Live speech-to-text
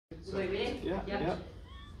Yeah.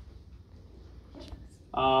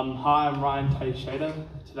 Hi, I'm Ryan Teixeira.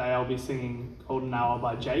 Today I'll be singing Golden Hour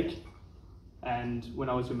by Jake, and When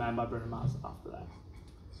I Was Your Man by Bruno Mars after that.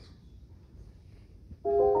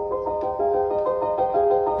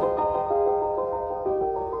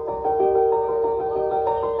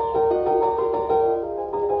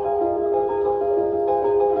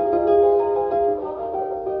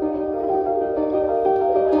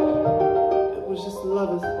 It was just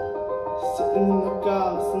lovers, sitting in the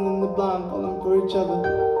car, listening to blind, falling for each other.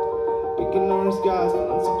 Picking orange skies,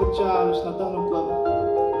 feeling super childish, not done no lover.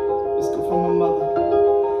 This girl from my mother.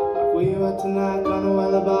 Like where you at tonight, got no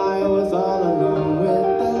alibi, I was all alone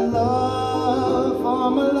with the love all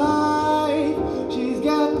my life. She's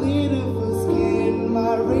got glitter for skin,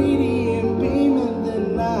 my radiant beam in the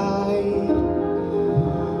night.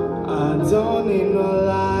 I don't need no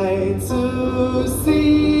light to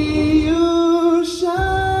see you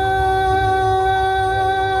shine.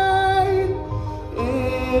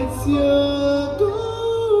 It's your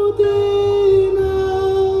golden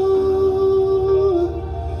hour.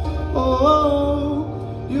 Oh,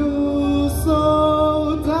 you so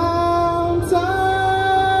downtime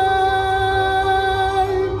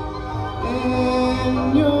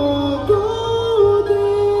in your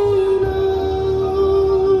golden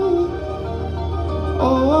hour.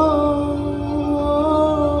 Oh,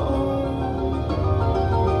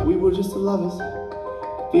 we were just lovers.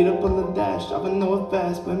 Feet up on the dash, driving nowhere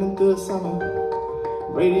fast, burning through the summer.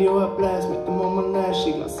 Radio at blast, make them on my lash.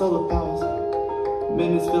 She got solar powers.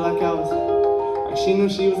 Minutes feel like hours. Like she knew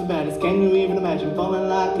she was the baddest. Can you even imagine falling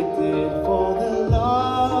like it did for the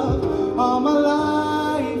love all my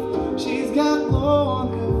life? She's got glow on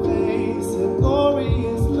her face, a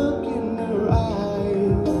glorious look in her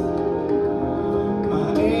eyes.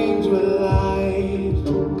 My angel light.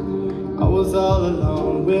 I was all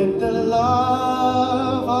alone with the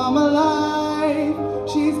love all my life.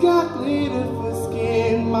 She's got glitter for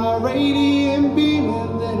skin, my radiant beam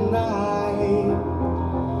in the night.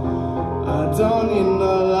 I don't need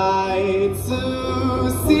no